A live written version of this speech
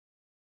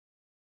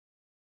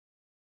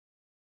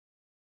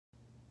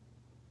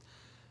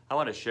I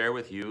want to share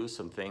with you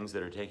some things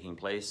that are taking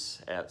place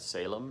at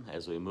Salem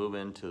as we move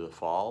into the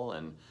fall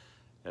and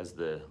as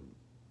the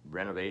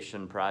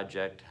renovation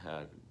project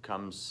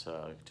comes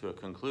to a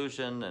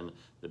conclusion and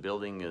the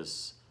building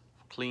is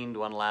cleaned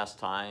one last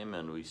time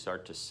and we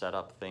start to set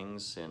up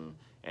things in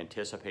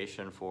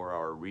anticipation for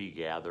our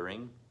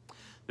regathering.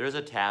 There's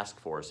a task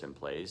force in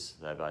place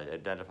that I've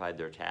identified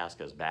their task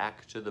as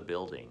back to the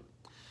building.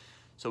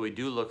 So we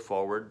do look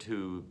forward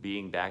to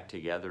being back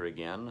together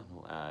again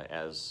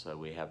as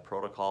we have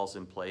protocols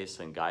in place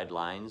and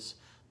guidelines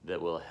that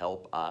will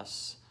help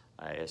us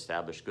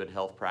establish good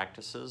health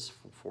practices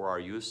for our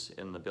use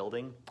in the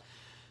building.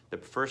 The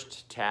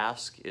first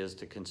task is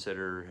to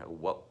consider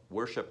what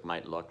worship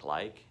might look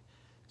like.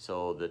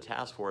 So the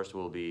task force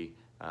will be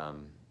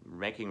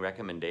making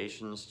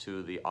recommendations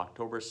to the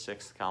October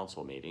 6th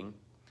council meeting.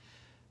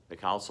 The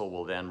council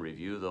will then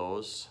review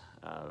those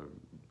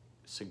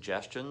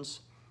suggestions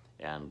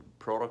and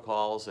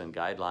protocols and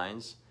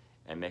guidelines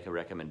and make a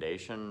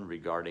recommendation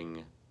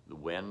regarding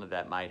when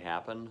that might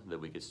happen, that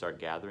we could start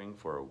gathering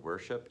for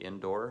worship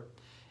indoor,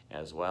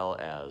 as well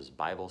as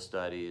Bible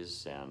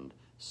studies and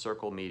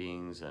circle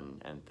meetings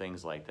and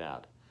things like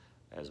that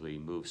as we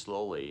move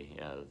slowly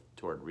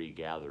toward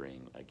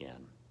regathering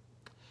again.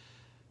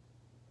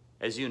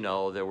 As you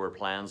know, there were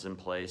plans in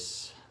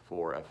place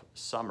for a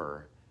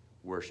summer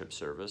worship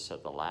service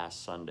at the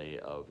last Sunday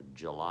of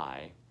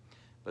July,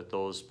 but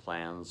those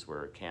plans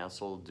were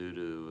canceled due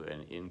to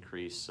an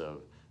increase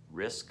of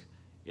risk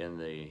in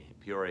the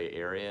Peoria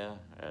area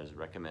as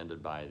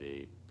recommended by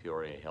the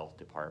Peoria Health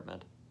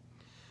Department.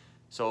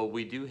 So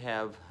we do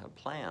have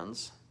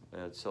plans,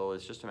 so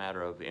it's just a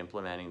matter of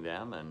implementing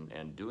them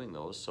and doing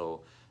those.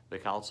 So the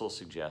council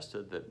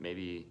suggested that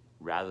maybe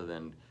rather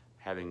than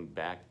having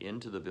back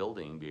into the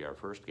building be our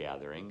first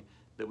gathering,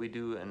 that we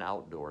do an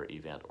outdoor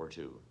event or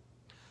two.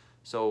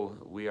 So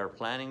we are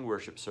planning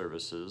worship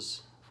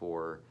services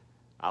for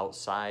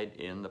outside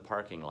in the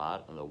parking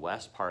lot, in the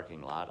west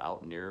parking lot,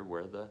 out near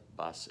where the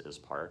bus is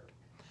parked,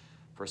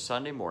 for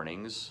Sunday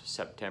mornings,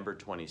 September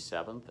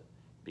 27th,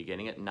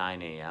 beginning at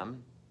 9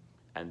 a.m.,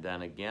 and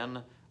then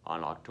again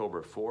on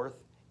October 4th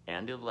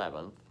and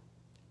 11th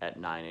at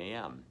 9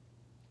 a.m.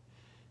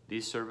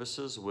 These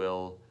services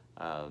will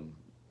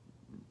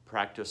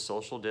practice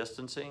social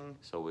distancing,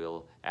 so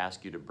we'll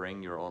ask you to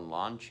bring your own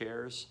lawn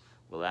chairs.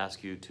 We'll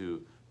ask you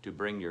to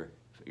bring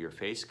your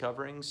face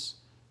coverings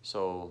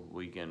so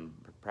we can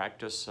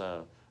practice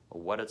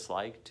what it's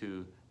like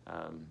to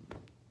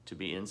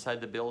be inside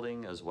the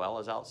building as well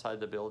as outside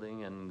the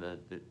building and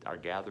our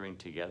gathering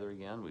together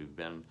again. We've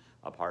been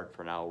apart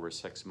for now over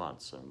 6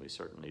 months, and we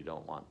certainly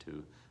don't want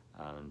to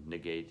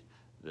negate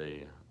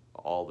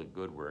all the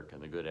good work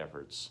and the good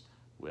efforts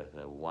with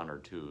one or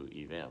two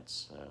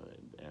events,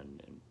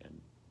 and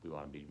we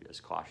want to be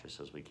as cautious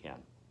as we can.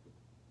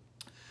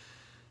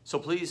 So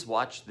please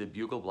watch the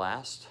Bugle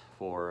Blast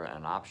for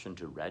an option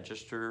to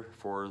register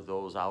for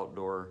those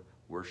outdoor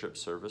worship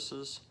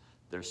services.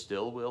 There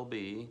still will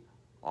be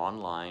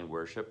online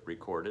worship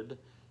recorded,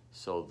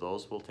 so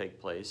those will take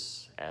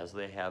place as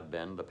they have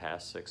been the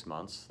past 6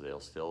 months. They'll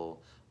still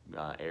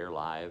air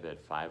live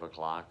at 5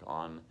 o'clock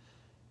on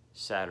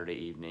Saturday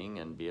evening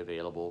and be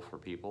available for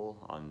people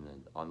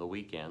on the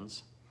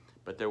weekends,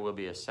 but there will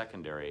be a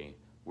secondary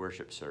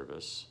worship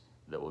service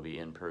that will be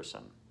in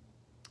person.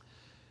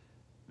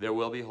 There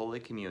will be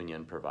Holy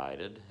Communion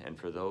provided, and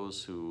for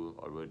those who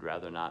would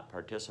rather not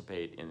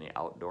participate in the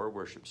outdoor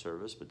worship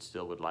service but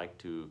still would like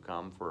to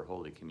come for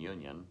Holy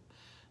Communion,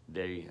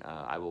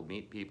 I will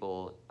meet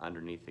people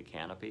underneath the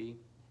canopy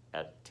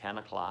at 10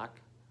 o'clock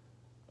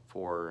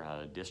for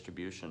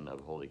distribution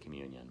of Holy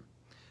Communion.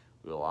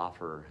 We'll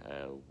offer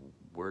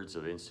words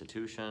of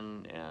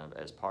institution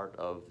as part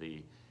of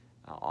the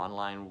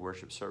online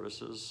worship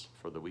services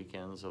for the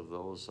weekends of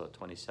those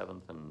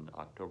 27th and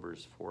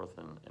October's 4th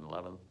and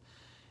 11th.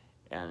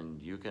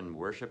 And you can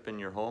worship in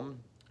your home,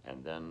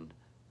 and then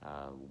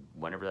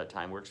whenever that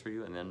time works for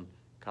you, and then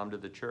come to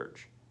the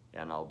church.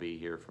 And I'll be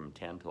here from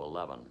 10 to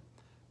 11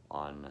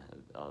 on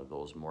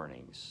those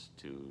mornings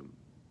to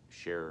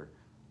share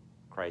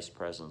Christ's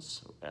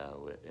presence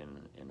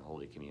in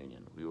Holy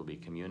Communion. We will be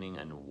communing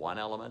in one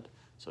element,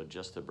 so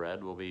just the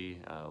bread will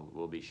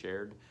be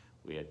shared.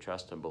 We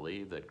trust and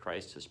believe that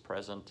Christ is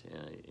present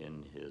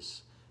in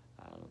his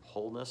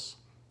wholeness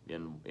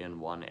in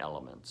one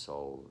element.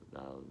 So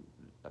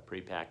a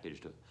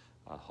prepackaged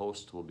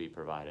host will be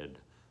provided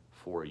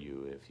for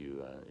you if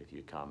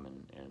you come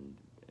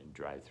and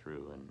drive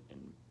through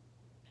and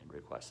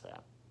request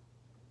that.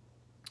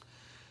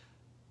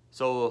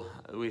 So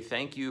we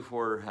thank you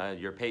for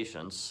your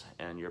patience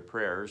and your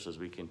prayers as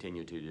we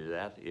continue to do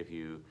that.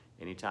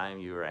 Anytime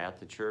you are at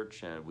the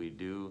church, we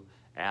do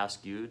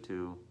ask you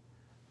to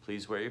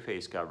please wear your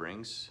face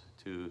coverings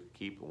to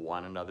keep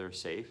one another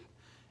safe,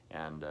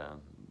 and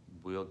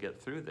we'll get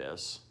through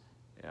this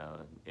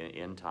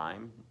in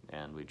time,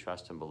 and we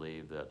trust and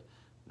believe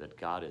that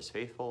God is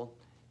faithful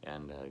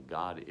and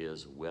God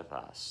is with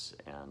us,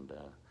 and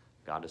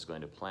God is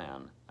going to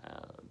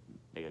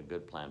make a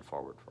good plan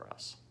forward for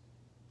us.